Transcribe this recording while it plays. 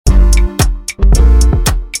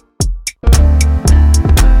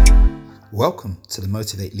Welcome to the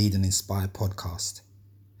Motivate, Lead and Inspire podcast.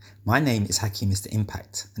 My name is Hakeem Mr.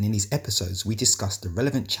 Impact, and in these episodes we discuss the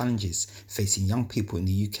relevant challenges facing young people in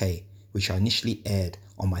the UK, which I initially aired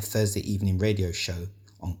on my Thursday evening radio show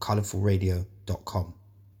on colourfulradio.com.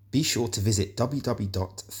 Be sure to visit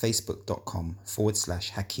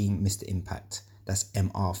www.facebook.com/Hakeem Mr. Impact, that's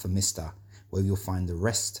MR for Mr, where you'll find the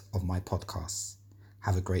rest of my podcasts.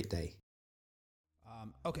 Have a great day.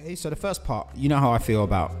 Okay, so the first part, you know how I feel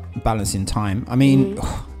about balancing time. I mean,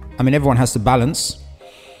 everyone has to balance.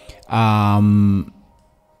 But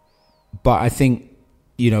I think,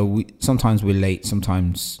 sometimes we're late,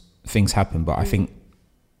 sometimes things happen. But I think,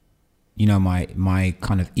 my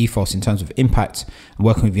kind of ethos in terms of impact and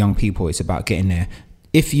working with young people, it's about getting there.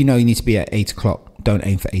 If you need to be at 8 o'clock, don't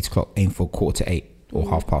aim for 8 o'clock, aim for 7:15 or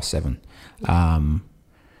 7:30.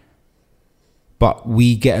 But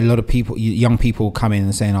we get a lot of people, young people come in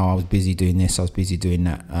and saying, I was busy doing this, I was busy doing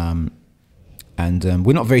that. And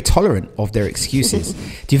we're not very tolerant of their excuses.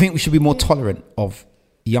 Do you think we should be more tolerant of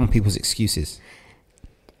young people's excuses?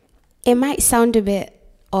 It might sound a bit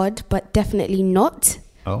odd, but definitely not.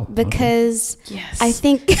 Oh, because yes. I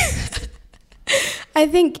think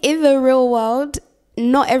in the real world,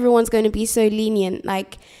 not everyone's going to be so lenient.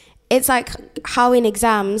 Like, it's like how in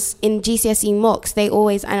exams, in GCSE mocks, they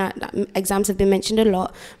always, and exams have been mentioned a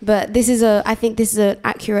lot, but I think this is an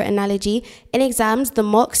accurate analogy. In exams, the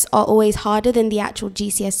mocks are always harder than the actual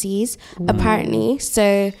GCSEs, apparently.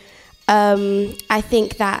 So I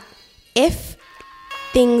think that if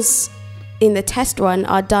things in the test run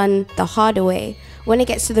are done the harder way, when it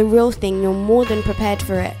gets to the real thing, you're more than prepared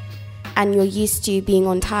for it and you're used to being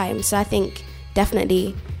on time. So I think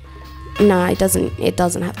definitely, no, it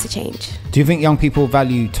doesn't have to change. Do you think young people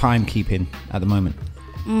value timekeeping at the moment?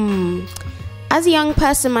 As a young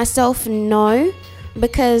person myself, no,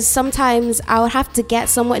 because sometimes I would have to get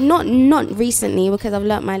somewhere, not recently because I've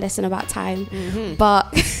learnt my lesson about time,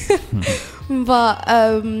 but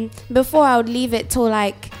before I would leave it till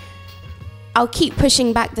I'll keep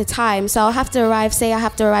pushing back the time. So I'll have to arrive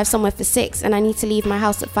somewhere for 6 and I need to leave my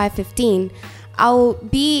house at 5:15. I'll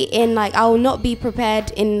not be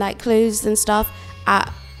prepared in clothes and stuff at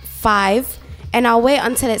 5, and I'll wait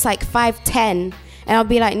until it's 5:10, and I'll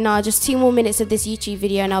be like, nah, just 2 more minutes of this YouTube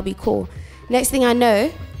video and I'll be cool. Next thing I know,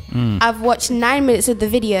 I've watched 9 minutes of the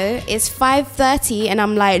video, it's 5:30 and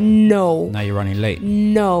I'm like, no. Now you're running late.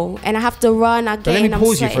 No. And I have to run, Let me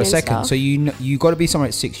pause you for a second. So you got to be somewhere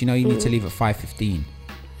at 6, you need to leave at 5:15.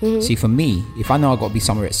 See, for me, if I know I got to be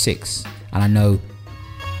somewhere at 6 and I know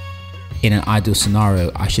in an ideal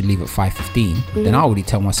scenario I should leave at 5:15, then I already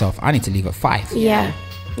tell myself I need to leave at 5. Yeah,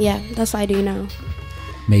 that's what I do now.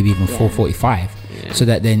 Maybe even 4:45, so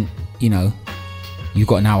that then you've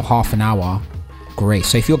got now half an hour grace.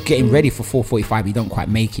 So if you're getting ready for 4:45, you don't quite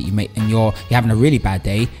make it, and you're having a really bad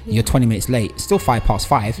day, and you're 20 minutes late, still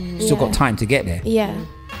 5:05, still got time to get there. Yeah,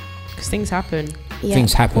 because things happen. Yeah,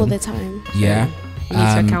 things happen all the time. Yeah, you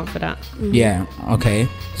need to account for that. Yeah. Okay.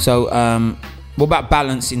 So what about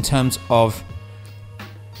balance in terms of,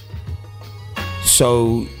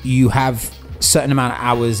 so you have a certain amount of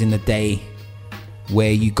hours in the day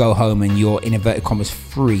where you go home and you're, in inverted commas,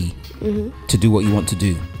 free to do what you want to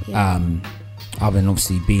do, other than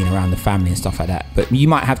obviously being around the family and stuff like that, but you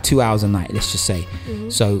might have 2 hours a night, let's just say.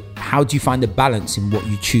 So how do you find the balance in what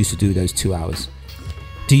you choose to do those 2 hours?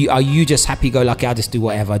 Are you just happy-go-lucky, I'll just do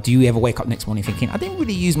whatever? Do you ever wake up next morning thinking, I didn't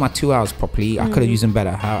really use my 2 hours properly, I could have used them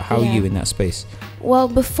better? How are you in that space? Well,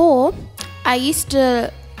 before, I used to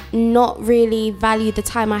not really value the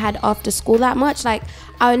time I had after school that much. I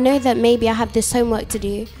would know that maybe I have this homework to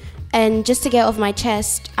do, and just to get it off my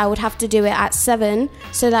chest, I would have to do it at 7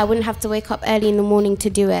 so that I wouldn't have to wake up early in the morning to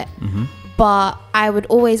do it. But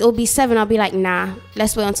it'll be 7, I'll be like, nah,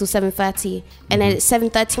 let's wait until 7:30. And then it's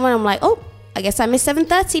 7:31, I'm like, oh, I guess I missed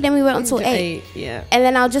 7:30, then we went until 8. Yeah. And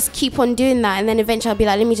then I'll just keep on doing that, and then eventually I'll be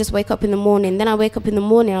like, let me just wake up in the morning. Then I wake up in the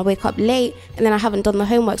morning, I wake up late, and then I haven't done the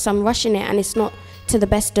homework, so I'm rushing it, and it's not to the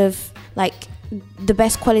best of the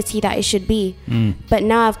best quality that it should be. But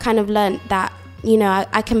now I've kind of learned that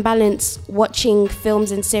I can balance watching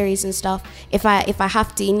films and series and stuff if I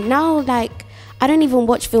have to. Now I don't even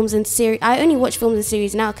watch films and series. I only watch films and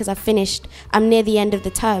series now because I'm near the end of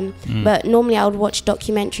the term. But normally I would watch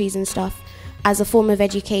documentaries and stuff as a form of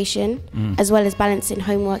education, as well as balancing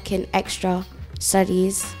homework and extra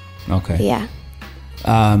studies. Okay. Yeah.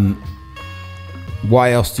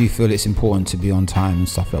 Why else do you feel it's important to be on time and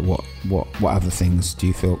stuff? What other things do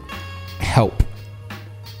you feel help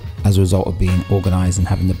as a result of being organised and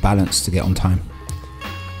having the balance to get on time?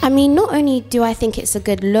 I mean, not only do I think it's a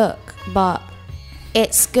good look, but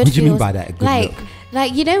it's good. What do you mean by that? A good look?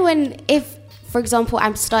 Like, you know, if, for example,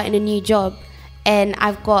 I'm starting a new job and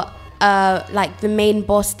I've got like the main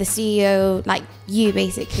boss, the CEO, like you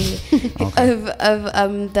basically,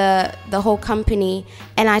 of the whole company,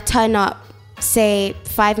 and I turn up, say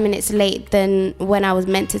 5 minutes late than when I was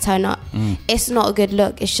meant to turn up. It's not a good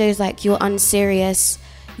look. It shows like you're unserious.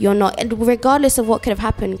 You're not, and regardless of what could have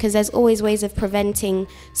happened, because there's always ways of preventing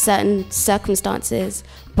certain circumstances.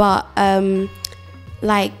 But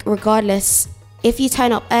like regardless, if you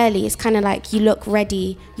turn up early, it's kind of like you look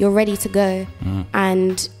ready. You're ready to go,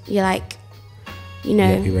 and you're like, you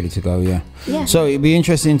know, you're ready to go. Yeah. So it'd be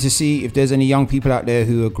interesting to see if there's any young people out there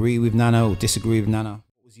who agree with Nana or disagree with Nana.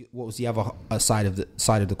 What was the other side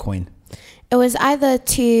of the coin? It was either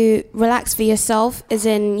to relax for yourself, as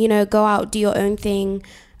in, you know, go out, do your own thing,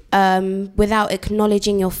 without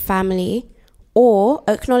acknowledging your family, or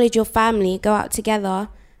acknowledge your family, go out together,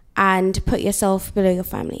 and put yourself below your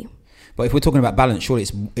family. But if we're talking about balance, surely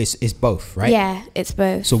it's both, right? Yeah, it's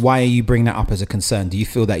both. So why are you bringing that up as a concern? Do you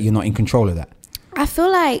feel that you're not in control of that? I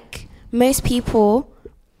feel like most people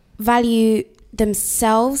value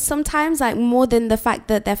themselves sometimes, like more than the fact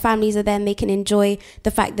that their families are there and they can enjoy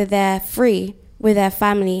the fact that they're free with their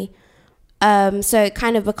family. So it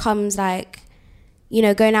kind of becomes like, you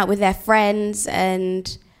know, going out with their friends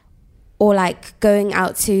or like going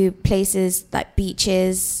out to places like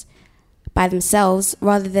beaches by themselves,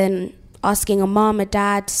 rather than asking a mom, a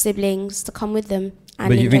dad, siblings to come with them and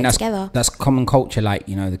But you think enjoy together. that's common culture? Like,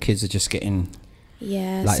 you know, the kids are just getting...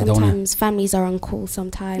 Yeah, like, they don't wanna- sometimes families are uncool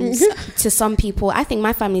sometimes to some people. I think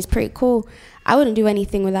my family's pretty cool. I wouldn't do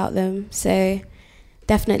anything without them. So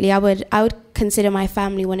definitely I would consider my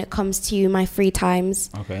family when it comes to my free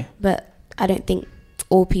times. Okay. But I don't think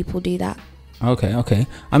all people do that. Okay.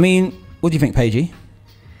 I mean, what do you think, Paigey?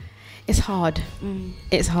 It's hard.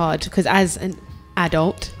 It's hard because as an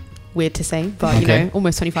adult, weird to say, but you know,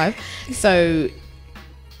 almost 25. So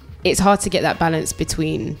it's hard to get that balance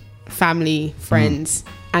between family, friends,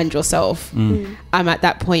 and yourself. I'm at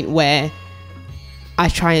that point where I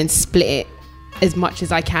try and split it as much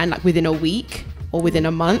as I can, like within a week or within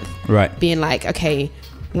a month. Right. Being like, okay,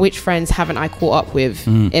 which friends haven't I caught up with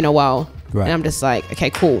in a while? Right. And I'm just like, okay,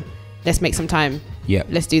 cool. Let's make some time. Yeah.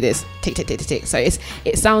 Let's do this. Tick, tick, tick, tick, tick. So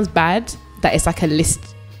it sounds bad that it's like a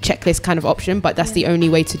checklist kind of option, but that's the only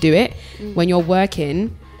way to do it. When you're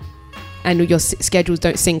working and your schedules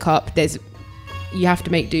don't sync up, you have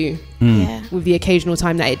to make do with the occasional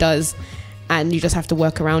time that it does, and you just have to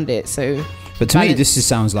work around it. So, but to me, this just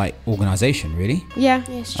sounds like organization, really. Yeah.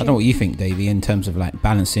 Yeah, I don't know what you think, Davey, in terms of like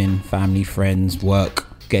balancing family, friends, work,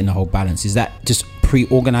 getting the whole balance. Is that just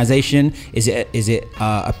pre-organization? Is it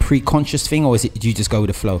a pre-conscious thing, or do you just go with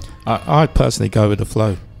the flow? I personally go with the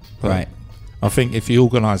flow. Right. I think if you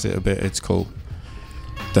organise it a bit, it's cool.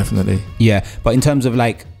 Definitely. Yeah, but in terms of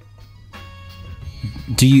like,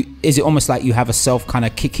 is it almost like you have a self kind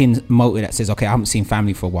of kick-in motor that says, okay, I haven't seen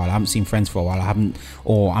family for a while, I haven't seen friends for a while,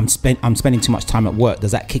 I'm spending too much time at work.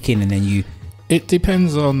 Does that kick in and then you... It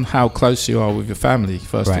depends on how close you are with your family,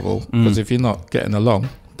 first of all, because if you're not getting along,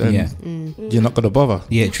 then you're not going to bother.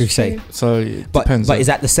 Yeah, true say. So it depends. But is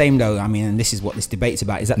that the same though? I mean, and this is what this debate's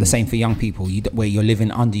about. Is that the same for young people? Where you're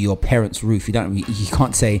living under your parents' roof, you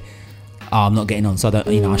can't say, "Oh, I'm not getting on," so I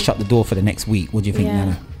don't, I shut the door for the next week. What do you think,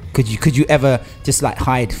 Nana? Could you ever just like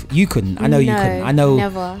hide? You couldn't. I know you couldn't. I know.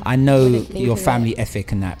 Never. I know your family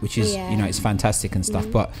ethic and that, which is it's fantastic and stuff.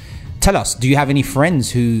 But tell us, do you have any friends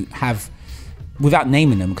who have, without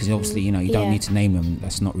naming them, because obviously you don't need to name them.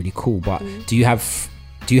 That's not really cool. But do you have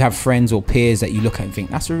friends or peers that you look at and think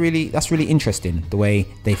that's really interesting, the way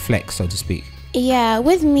they flex, so to speak? Yeah,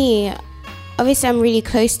 with me, obviously I'm really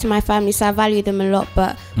close to my family, so I value them a lot.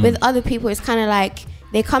 But with other people, it's kind of like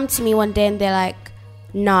they come to me one day and they're like,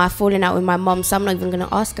 "Nah, I've fallen out with my mom, so I'm not even going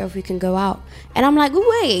to ask her if we can go out." And I'm like,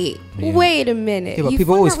 wait a minute. Yeah, but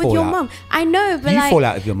people always fall out with your mom. I know, but you fall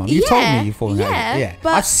out with your mom. You told me you fall out. Yeah,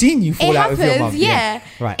 but I've seen you fall out with your mom. Yeah,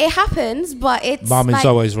 right. It happens, but it's mum is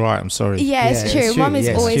always right. I'm sorry. Yeah, it's true. Mum is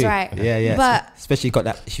always right. Yeah. But especially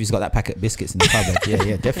she's got that packet of biscuits in the cupboard.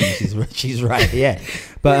 yeah, definitely. She's right. Yeah,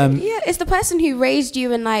 but it's the person who raised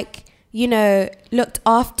you and like, looked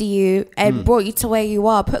after you and brought you to where you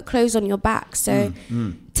are, put clothes on your back. So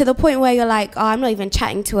to the point where you're like, oh, I'm not even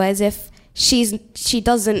chatting to her, as if she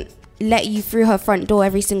doesn't let you through her front door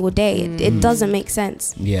every single day. It doesn't make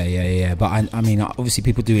sense. Yeah. But I mean, obviously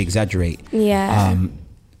people do exaggerate. Yeah.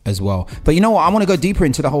 As well. But you know what? I want to go deeper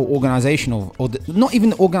into the whole organizational, not even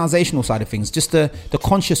the organizational side of things, just the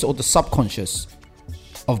conscious or the subconscious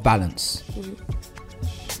of balance.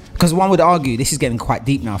 Because one would argue, this is getting quite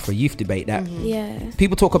deep now for a youth debate, that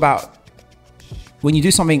people talk about when you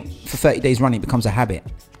do something for 30 days running, it becomes a habit.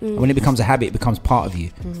 And when it becomes a habit, it becomes part of you.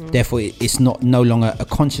 Therefore, it's no longer a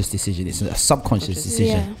conscious decision. It's a subconscious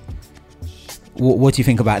decision. What do you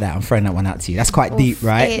think about that? I'm throwing that one out to you. That's quite deep,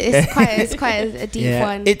 right? It's quite a deep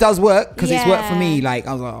one. It does work because it's worked for me. Like,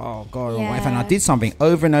 I was like, oh God, what if? And I did something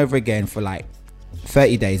over and over again for like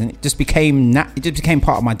 30 days, and it just became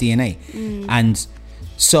part of my DNA. And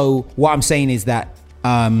so what I'm saying is that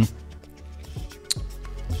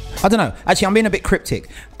I don't know. Actually, I'm being a bit cryptic.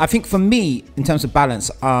 I think for me, in terms of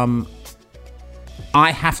balance, I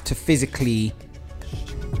have to physically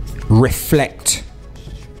reflect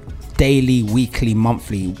daily, weekly,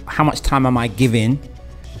 monthly. How much time am I giving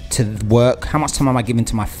to work? How much time am I giving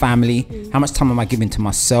to my family? How much time am I giving to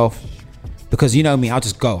myself? Because you know me, I'll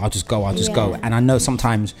just go. And I know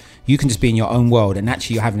sometimes you can just be in your own world and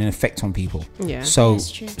actually you're having an effect on people. Yeah. So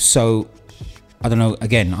I don't know.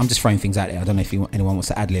 Again, I'm just throwing things out there. I don't know if anyone wants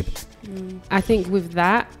to ad lib. I think with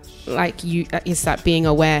that, like it's that being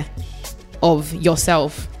aware of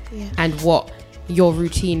yourself and what your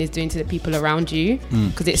routine is doing to the people around you.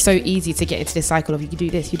 Because it's so easy to get into this cycle of you do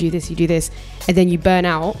this, and then you burn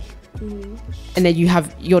out, and then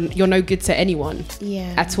you're no good to anyone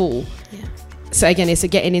at all. Yeah. So again, it's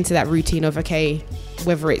getting into that routine of okay,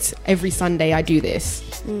 whether it's every Sunday I do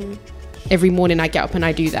this. Every morning I get up and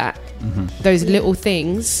I do that. Those little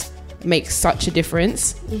things make such a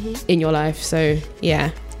difference in your life. So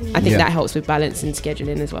I think that helps with balance and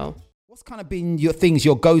scheduling as well. What's kind of been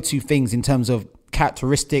your go-to things in terms of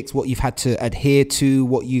characteristics, what you've had to adhere to,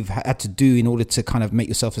 what you've had to do in order to kind of make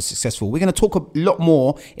yourself as successful? We're going to talk a lot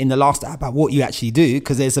more in the last hour about what you actually do,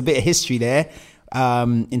 because there's a bit of history there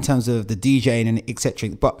in terms of the DJing and etc.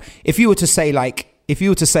 But if you were to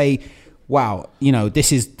say, wow, you know,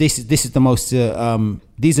 this is the most.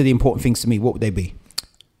 These are the important things to me. What would they be?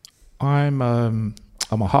 I'm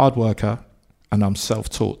a hard worker, and I'm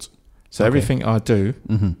self-taught. So everything I do,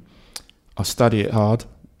 I study it hard.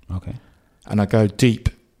 Okay. And I go deep.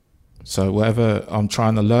 So whatever I'm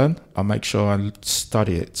trying to learn, I make sure I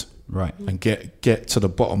study it. Right. And get to the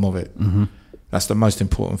bottom of it. That's the most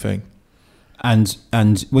important thing.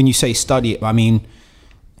 And when you say study it, I mean,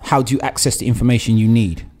 how do you access the information you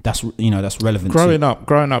need? That's relevant. Growing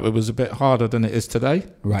up, it was a bit harder than it is today.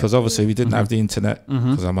 Right. Because obviously we didn't have the internet,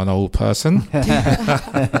 because I'm an old person.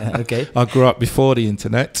 Okay. I grew up before the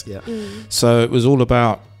internet. Yeah. So it was all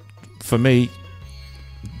about, for me,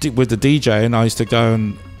 with the DJing, I used to go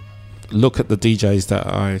and look at the DJs that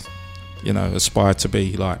I, aspire to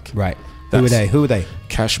be like. Right. Who were they?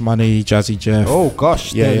 Cash Money, Jazzy Jeff. Oh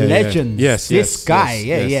gosh, the legend. Yes, this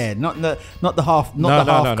guy. Not the half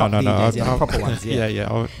DJs, the proper ones.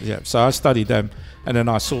 Yeah. So I studied them, and then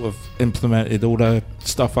I sort of implemented all the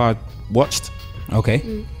stuff I watched.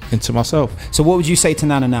 Okay. Into myself. So what would you say to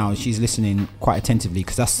Nana now? She's listening quite attentively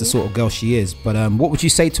because that's the sort of girl she is. But what would you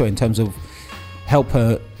say to her in terms of help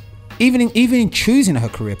her, even in choosing her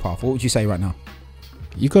career path? What would you say right now?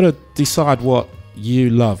 You got to decide what you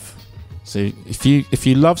love. So if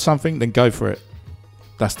you love something, then go for it.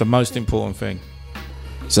 That's the most important thing.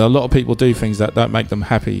 So a lot of people do things that don't make them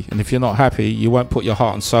happy, and if you're not happy, you won't put your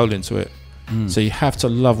heart and soul into it. So you have to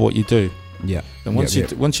love what you do. Yeah. And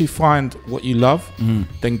once you find what you love,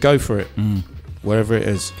 then go for it, wherever it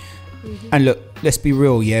is. And look, let's be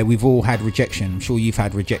real. Yeah, we've all had rejection. I'm sure you've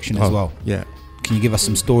had rejection as well. Yeah. Can you give us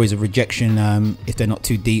some stories of rejection, if they're not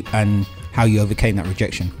too deep, and how you overcame that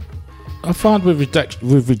rejection? I find with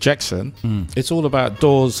rejection, it's all about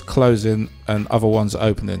doors closing and other ones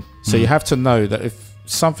opening. So you have to know that if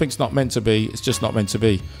something's not meant to be, it's just not meant to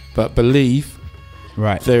be. But believe,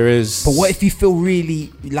 right? There is. But what if you feel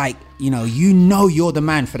really like you're the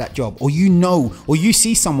man for that job, or you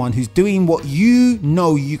see someone who's doing what you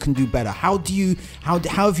can do better? How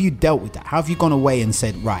have you dealt with that? How have you gone away and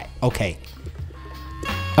said, right, okay?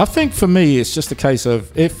 I think for me, it's just a case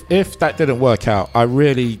of if that didn't work out, I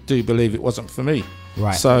really do believe it wasn't for me.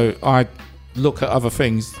 Right. So I look at other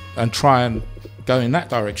things and try and go in that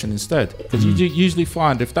direction instead. Because you usually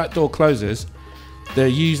find if that door closes, there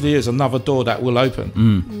usually is another door that will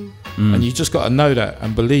open. And you just got to know that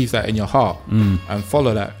and believe that in your heart and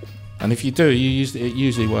follow that. And if you do, it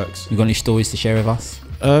usually works. You got any stories to share with us?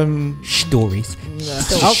 Stories.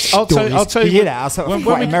 I'll tell you. You hear that?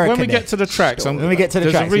 When we get to the tracks,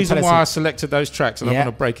 there's a reason why I selected those tracks, and I'm going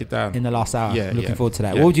to break it down in the last hour. Looking forward to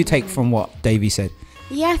that. Yeah. What would you take from what Davey said?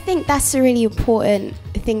 Yeah, I think that's a really important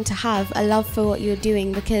thing to have, a love for what you're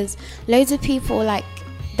doing, because loads of people like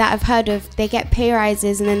that I've heard of, they get pay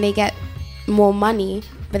rises and then they get more money,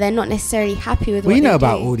 but they're not necessarily happy with We what know they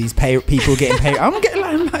about do. all these people getting pay. I'm getting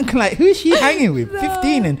like, who is she hanging with?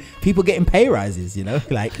 15 and people getting pay rises. You know,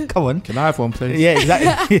 like, come on. Can I have one, please? Yeah,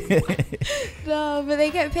 exactly. No, but they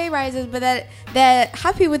get pay rises, but they're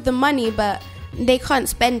happy with the money, but they can't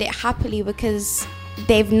spend it happily because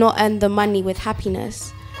they've not earned the money with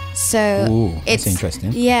happiness. So Ooh, it's that's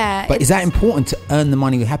interesting. Yeah, But is that important to earn the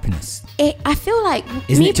money with happiness? I feel like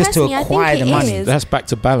Isn't me it just to personally, I think acquire it the money? is. That's back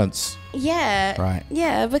to balance. Yeah. Right.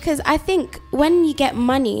 Yeah, because I think when you get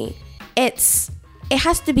money, it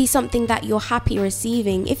has to be something that you're happy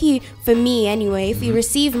receiving. For me anyway, if you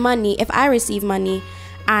receive money, if I receive money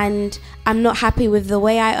and I'm not happy with the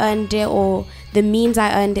way I earned it or the means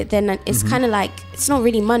I earned it, then it's kind of like, it's not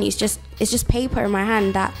really money. It's just paper in my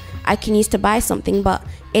hand that I can use to buy something, but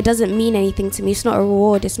it doesn't mean anything to me. It's not a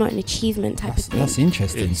reward. It's not an achievement type of thing. That's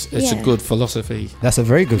interesting. It's Yeah. a good philosophy. That's a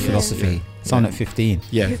very good philosophy. Someone at 15.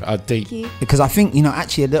 Yeah, deep. Thank you. Because I think,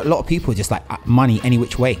 actually a lot of people are just like money any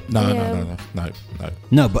which way. No.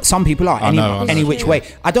 No, but some people are I know. any which way.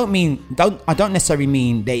 I don't necessarily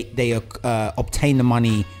mean they obtain the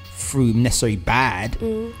money through necessarily bad,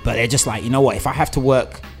 but they're just like, you know what, if I have to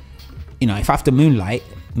work, if I have to moonlight,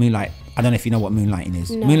 I don't know if you know what moonlighting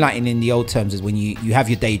is. No. Moonlighting in the old terms is when you have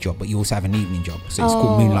your day job, but you also have an evening job. So it's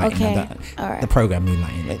called moonlighting. okay. The, All right. the program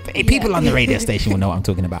moonlighting. People on the radio station will know what I'm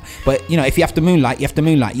talking about. But if you have to moonlight, you have to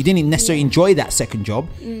moonlight. You didn't necessarily enjoy that second job,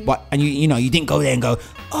 but you didn't go there and go,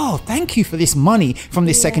 oh, thank you for this money from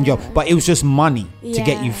this second job. But it was just money to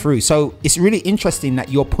get you Yeah. through. So it's really interesting that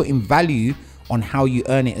you're putting value on how you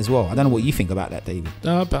earn it as well. I don't know what you think about that, David.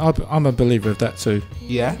 No, but I'm a believer of that too.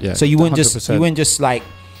 Yeah. Yeah, So you wouldn't 100%.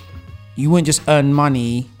 you wouldn't just earn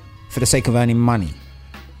money for the sake of earning money.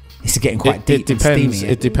 It's getting quite deep. It depends.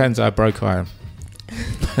 And It depends how broke I am.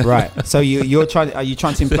 steamy. Right. So are you trying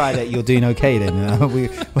to imply that you're doing okay then?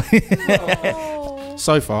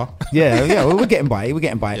 So far, Yeah. Well, we're getting by.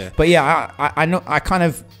 Yeah. But yeah, I know. I kind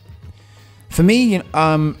of, for me,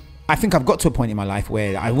 I think I've got to a point in my life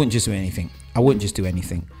where I wouldn't just do anything.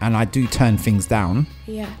 And I do turn things down.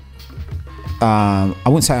 Yeah. I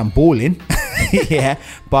wouldn't say I'm balling, yeah,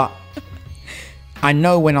 but I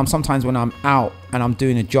know when I'm out and I'm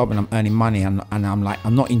doing a job and I'm earning money and I'm like,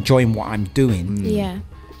 I'm not enjoying what I'm doing. Yeah.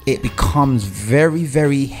 It becomes very,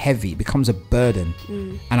 very heavy. It becomes a burden.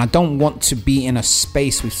 And I don't want to be in a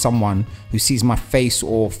space with someone who sees my face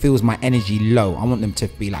or feels my energy low. I want them to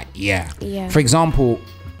be like, yeah. For example,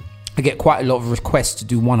 I get quite a lot of requests to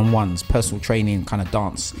do one-on-ones, personal training, kind of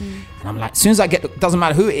dance. And I'm like, as soon as I get doesn't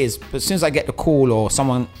matter who it is, but as soon as I get the call or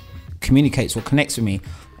someone communicates or connects with me,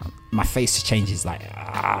 my face changes. Like,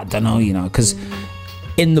 I don't know, because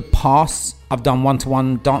in the past, I've done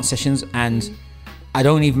one-to-one dance sessions and I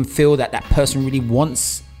don't even feel that person really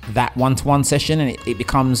wants that one-to-one session, and it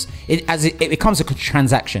becomes a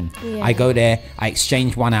transaction. Yeah. I go there, I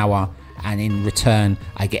exchange 1 hour, and in return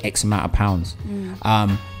I get X amount of pounds.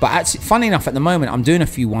 But funny enough, at the moment I'm doing a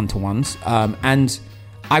few one-to-ones, and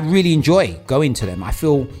I really enjoy going to them. I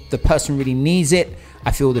feel the person really needs it.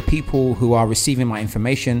 I feel the people who are receiving my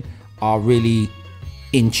information are really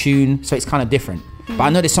in tune, so it's kind of different. But I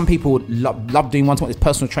know there's some people who love doing one-to-ones. There's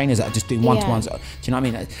personal trainers that are just doing one-to-ones. Do you know what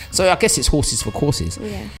I mean? So I guess it's horses for courses.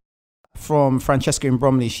 Yeah. From Francesca in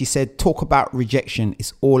Bromley, she said, talk about rejection.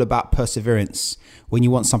 It's all about perseverance. When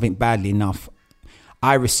you want something badly enough.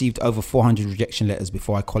 I received over 400 rejection letters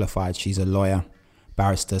before I qualified. She's a lawyer,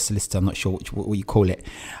 barrister, solicitor, I'm not sure what you call it.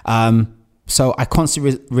 So I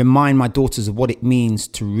constantly remind my daughters of what it means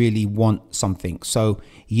to really want something. So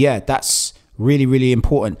yeah, that's really, really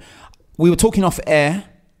important. We were talking off air,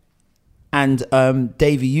 and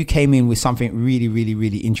Davey, you came in with something really, really,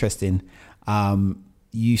 really interesting.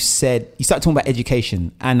 You started talking about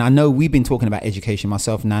education, and I know we've been talking about education,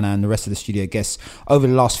 myself, Nana, and the rest of the studio guests over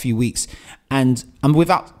the last few weeks. And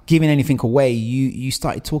without giving anything away, you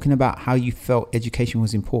started talking about how you felt education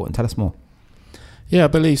was important. Tell us more. Yeah, I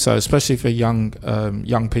believe so, especially for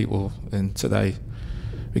young people in today,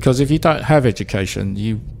 because if you don't have education,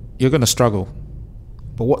 you're going to struggle.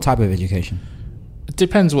 But what type of education? It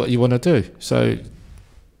depends what you want to do. So,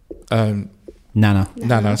 Nana,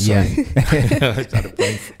 sorry. Yeah.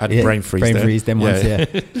 I had a brain freeze. Brain there. freeze, them ones, yeah.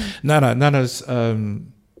 Nana's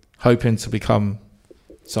hoping to become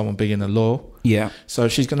someone big in the law. Yeah. So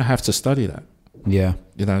she's going to have to study that. Yeah.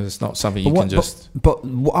 It's not something But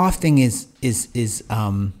what our thing is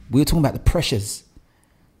we were talking about the pressures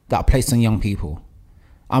that are placed on young people.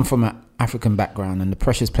 I'm from an African background, and the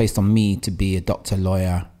pressures placed on me to be a doctor,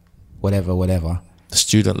 lawyer, whatever. The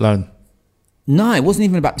student loan. No, it wasn't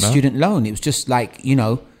even about the student loan. It was just like,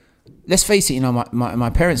 let's face it, my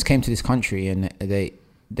parents came to this country and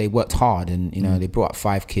they worked hard, and you know they brought up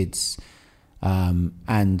 5 kids,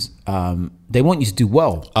 and they want you to do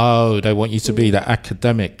well. Oh, they want you to be that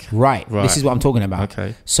academic. Right. This is what I'm talking about.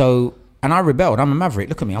 Okay. So, and I rebelled. I'm a maverick.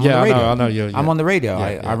 Look at me. I'm on the radio. I know. I'm on the radio.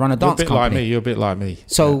 I run a dance company. You're a bit like me.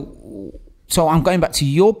 So I'm going back to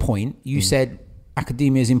your point. You said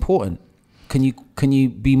academia is important. Can you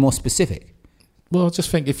be more specific? Well, I just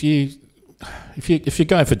think if you're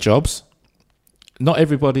going for jobs, not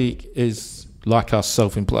everybody is like us,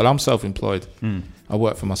 self-employed. I'm self-employed. I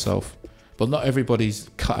work for myself, but not everybody's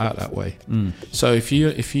cut out that way. So if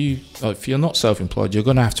you're not self-employed, you're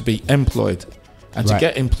going to have to be employed, and to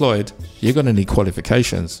get employed, you're going to need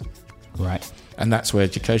qualifications. Right. And that's where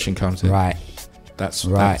education comes in. Right. That's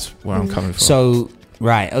where I'm coming from. So.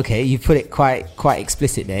 Right, okay, you put it quite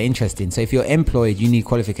explicit there, interesting. So if you're employed, you need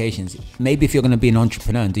qualifications. Maybe if you're going to be an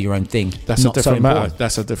entrepreneur and do your own thing, that's not a different so matter. important.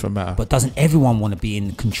 That's a different matter. But doesn't everyone want to be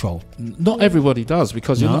in control? Not everybody does,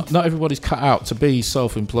 because not everybody's cut out to be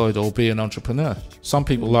self-employed or be an entrepreneur. Some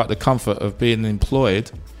people like the comfort of being employed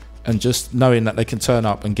and just knowing that they can turn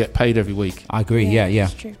up and get paid every week. I agree, yeah.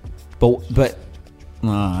 That's true. But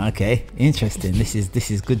okay, interesting. This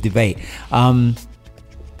is good debate.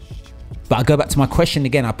 But I go back to my question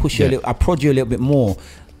again. I push you I prod you a little bit more.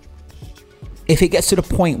 If it gets to the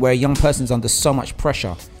point where a young person's under so much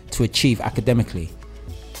pressure to achieve academically,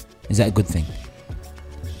 is that a good thing?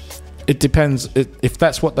 It depends if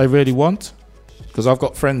that's what they really want. Because I've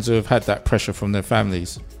got friends who have had that pressure from their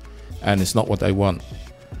families, and it's not what they want.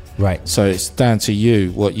 Right. So it's down to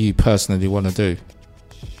you what you personally want to do.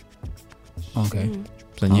 Okay.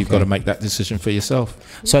 Then you've got to make that decision for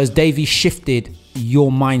yourself. So has Davey shifted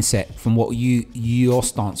your mindset from what your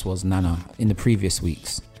stance was, Nana, in the previous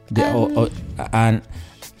weeks? No,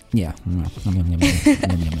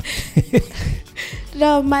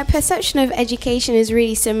 my perception of education is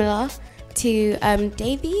really similar to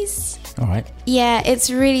Davey's. All right. Yeah,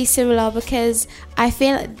 it's really similar, because I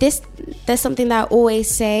feel like there's something that I always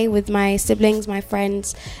say with my siblings, my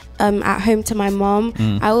friends, at home to my mom.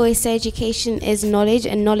 I always say education is knowledge,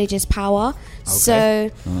 and knowledge is power. Okay.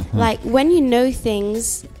 So like when you know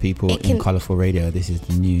things, people in Colourful Radio, this is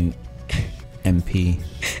the new MP.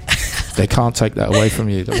 They can't take that away from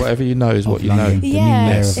you. Whatever you know is what you London. know. The Yeah,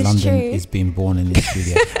 new mayor of it's London true. is being born in this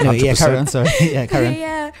studio. Anyway, yeah, carry on. Sorry. Yeah, carry on.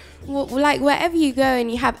 Yeah, well, like wherever you go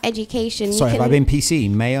and you have education. Sorry, you have can, I been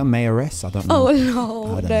PC? Mayor, mayoress? I don't know. Oh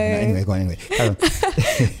no, I don't know. Anyway, go on. Anyway, carry on.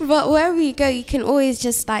 But wherever you go, you can always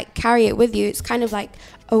just like carry it with you. It's kind of like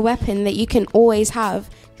a weapon that you can always have.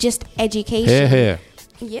 Just education. Here.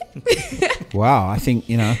 Yeah. Wow, I think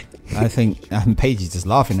Paige is just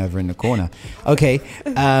laughing over in the corner. Okay,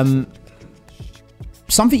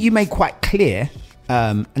 something you made quite clear,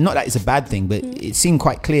 and not that it's a bad thing, but it seemed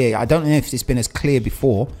quite clear. I don't know if it's been as clear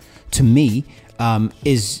before to me.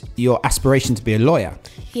 Is your aspiration to be a lawyer?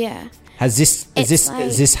 Yeah. Has this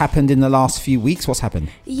happened in the last few weeks? What's happened?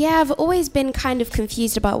 Yeah, I've always been kind of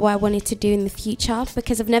confused about what I wanted to do in the future,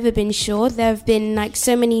 because I've never been sure. There have been like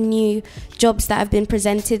so many new jobs that have been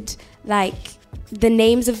presented, like the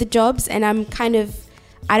names of the jobs, and I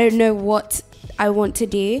don't know what I want to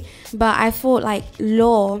do. But I thought like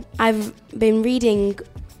law, I've been reading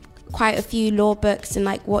quite a few law books and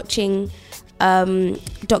like watching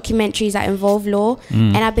documentaries that involve law,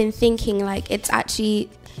 and I've been thinking like it's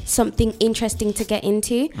actually something interesting to get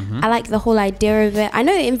into. I like the whole idea of it. I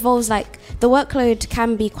know it involves like the workload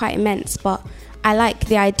can be quite immense, but I like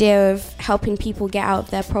the idea of helping people get out of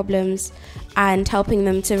their problems and helping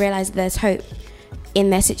them to realize there's hope in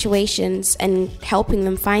their situations and helping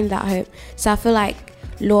them find that hope. So I feel like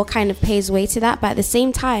law kind of pays way to that, but at the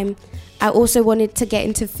same time I also wanted to get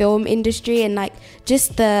into film industry and like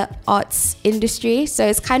just the arts industry. So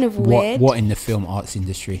it's kind of weird. What in the film arts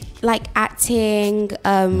industry? Like acting,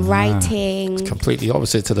 writing. It's completely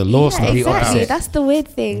opposite to the law stuff. Exactly. That's the weird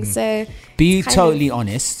thing. So be totally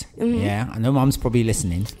honest. Yeah, I know Mum's probably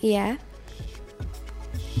listening. Yeah.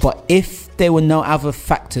 But if there were no other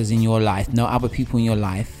factors in your life, no other people in your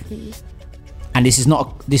life, and this is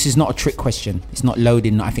not a trick question. It's not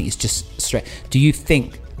loading. I think it's just straight. Do you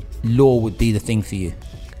think law would be the thing for you?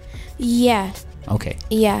 Yeah. Okay.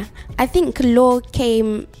 Yeah. I think law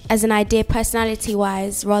came as an idea personality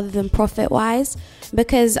wise rather than profit wise,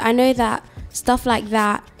 because I know that stuff like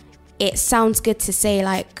that, it sounds good to say,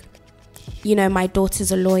 like, you know, my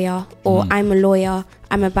daughter's a lawyer, or I'm a lawyer,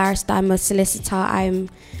 I'm a barrister, I'm a solicitor,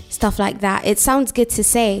 I'm stuff like that. It sounds good to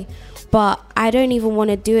say, but I don't even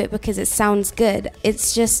want to do it because it sounds good.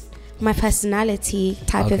 It's just my personality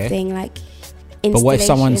type of thing, like But what if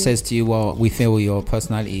someone says to you, well, we feel your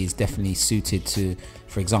personality is definitely suited to,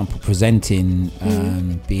 for example, presenting,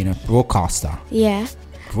 being a broadcaster? Yeah.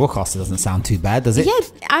 Broadcaster doesn't sound too bad, does it? Yeah,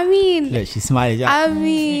 I mean, Look, she's smiling. I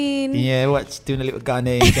mean, Yeah, what? She's doing a little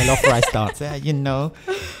Ghanaian jollof rice dance. Yeah, you know.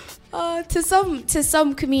 to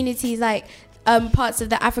some communities, like parts of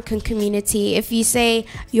the African community, if you say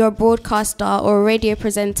you're a broadcaster or a radio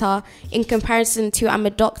presenter, in comparison to I'm a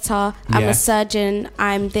doctor, I'm Yeah. a surgeon,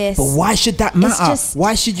 I'm this. But why should that matter? just-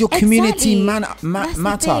 Why should your community Exactly. That's the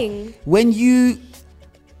matter? thing. When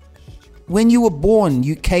you were born,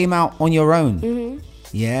 you came out on your own. Mm-hmm.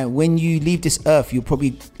 Yeah. When you leave this earth, you'll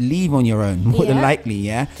probably leave on your own, more than Yeah. likely.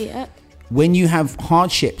 Yeah. Yeah. When you have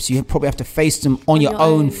hardships, you probably have to face them on your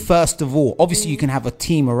own first of all. Obviously, you can have a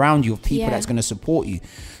team around you of people Yeah. that's going to support you.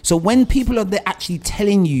 So when people are there actually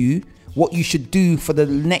telling you what you should do for the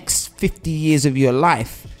next 50 years of your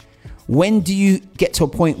life, when do you get to a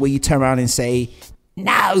point where you turn around and say,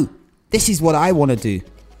 no, this is what I want to do,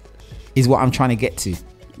 is what I'm trying to get to.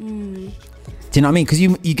 Do you know what I mean? Because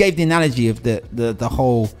you gave the analogy of the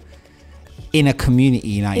whole inner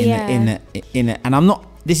community, like in a, and I'm not,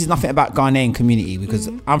 this is nothing about Ghanaian community, because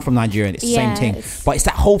I'm from Nigeria and it's the same thing. Yes. But it's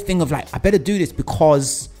that whole thing of like, I better do this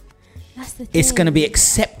because That's the thing. it's going to be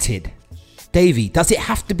accepted. Davey, does it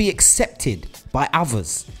have to be accepted by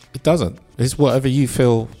others? It doesn't. It's whatever you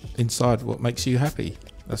feel inside, what makes you happy.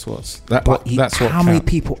 That's what's that. But That's what. how many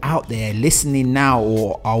counts. people out there listening now,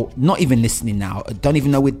 or are not even listening now, don't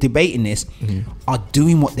even know we're debating this, are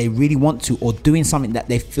doing what they really want to, or doing something that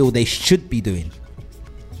they feel they should be doing?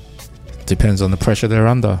 Depends on the pressure they're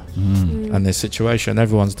under and their situation.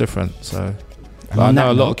 Everyone's different. So And I on know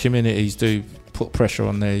that a lot note- of communities do put pressure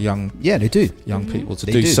on their young Yeah, they do. people to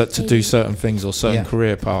They do do. to do certain things or certain Yeah.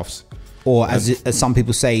 career paths. Or as some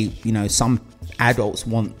people say, you know, some adults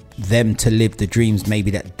want them to live the dreams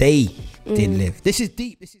maybe that they didn't live. This is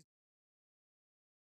deep. This is